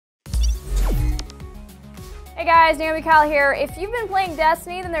Hey guys, Naomi Kyle here. If you've been playing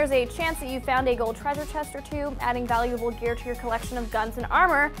Destiny, then there's a chance that you found a gold treasure chest or two, adding valuable gear to your collection of guns and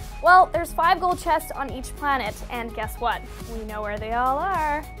armor. Well, there's 5 gold chests on each planet, and guess what? We know where they all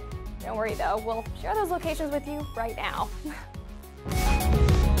are. Don't worry though, we'll share those locations with you right now.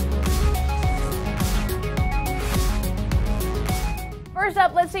 First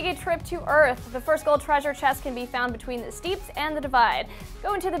up, let's take a trip to Earth. The first gold treasure chest can be found between the Steeps and the Divide.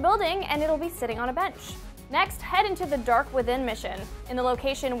 Go into the building and it'll be sitting on a bench. Next, head into the Dark Within mission. In the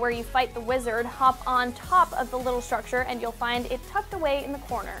location where you fight the wizard, hop on top of the little structure and you'll find it tucked away in the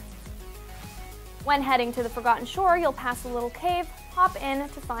corner. When heading to the Forgotten Shore, you'll pass a little cave, hop in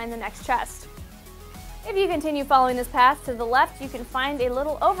to find the next chest. If you continue following this path to the left, you can find a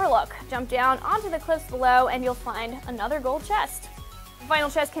little overlook. Jump down onto the cliffs below and you'll find another gold chest. The final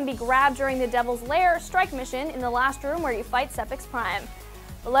chest can be grabbed during the Devil's Lair strike mission in the last room where you fight Sepix Prime.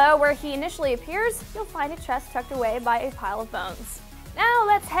 Below where he initially appears, you'll find a chest tucked away by a pile of bones. Now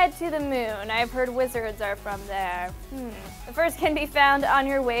let's head to the moon. I've heard wizards are from there. The first can be found on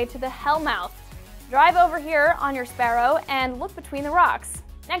your way to the Hellmouth. Drive over here on your Sparrow and look between the rocks.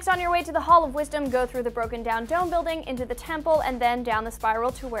 Next, on your way to the Hall of Wisdom, go through the broken down dome building into the temple and then down the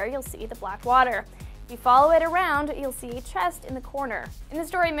spiral to where you'll see the black water. If you follow it around, you'll see a chest in the corner. In the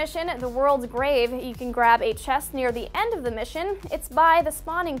story mission, The World's Grave, you can grab a chest near the end of the mission. It's by the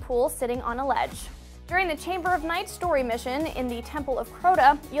spawning pool sitting on a ledge. During the Chamber of Night story mission in the Temple of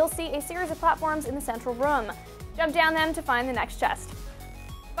Crota, you'll see a series of platforms in the central room. Jump down them to find the next chest.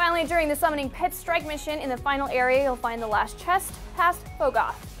 Finally, during the Summoning Pit strike mission in the final area, you'll find the last chest past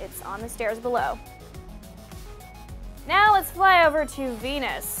Fogoth. It's on the stairs below. Now let's fly over to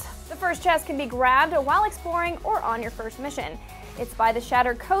Venus. The first chest can be grabbed while exploring or on your first mission. It's by the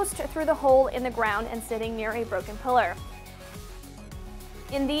Shattered Coast through the hole in the ground and sitting near a broken pillar.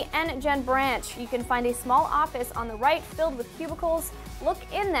 In the N-Gen branch, you can find a small office on the right filled with cubicles. Look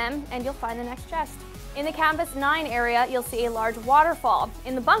in them and you'll find the next chest. In the Canvas 9 area, you'll see a large waterfall.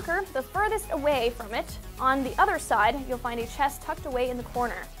 In the bunker, the furthest away from it, on the other side, you'll find a chest tucked away in the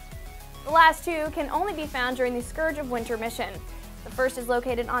corner. The last 2 can only be found during the Scourge of Winter mission. The first is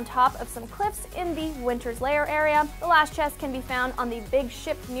located on top of some cliffs in the Winter's Lair area. The last chest can be found on the big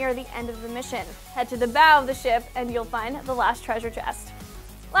ship near the end of the mission. Head to the bow of the ship and you'll find the last treasure chest.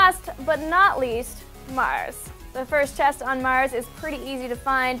 Last but not least, Mars. The first chest on Mars is pretty easy to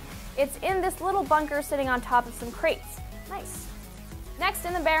find. It's in this little bunker sitting on top of some crates. Nice. Next,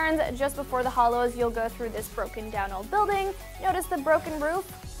 in the Barrens, just before the Hollows, you'll go through this broken down old building. Notice the broken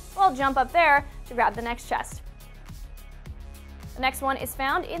roof? Well, jump up there to grab the next chest. The next one is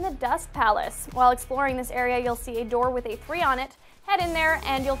found in the Dust Palace. While exploring this area, you'll see a door with a 3 on it. Head in there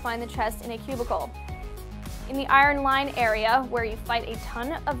and you'll find the chest in a cubicle. In the Iron Line area, where you fight a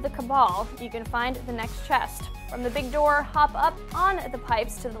ton of the Cabal, you can find the next chest. From the big door, hop up on the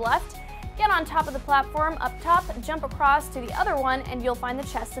pipes to the left, get on top of the platform up top, jump across to the other one, and you'll find the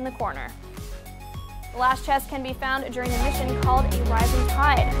chest in the corner. The last chest can be found during a mission called a Rising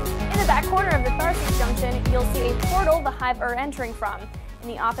Tide. In the back corner of the Tharsis Junction, you'll see a portal the Hive are entering from. In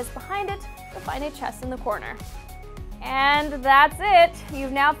the office behind it, you'll find a chest in the corner. And that's it!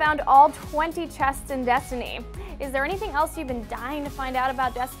 You've now found all 20 chests in Destiny. Is there anything else you've been dying to find out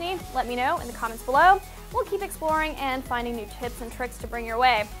about Destiny? Let me know in the comments below. We'll keep exploring and finding new tips and tricks to bring your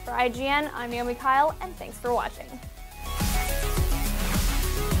way. For IGN, I'm Naomi Kyle, and thanks for watching.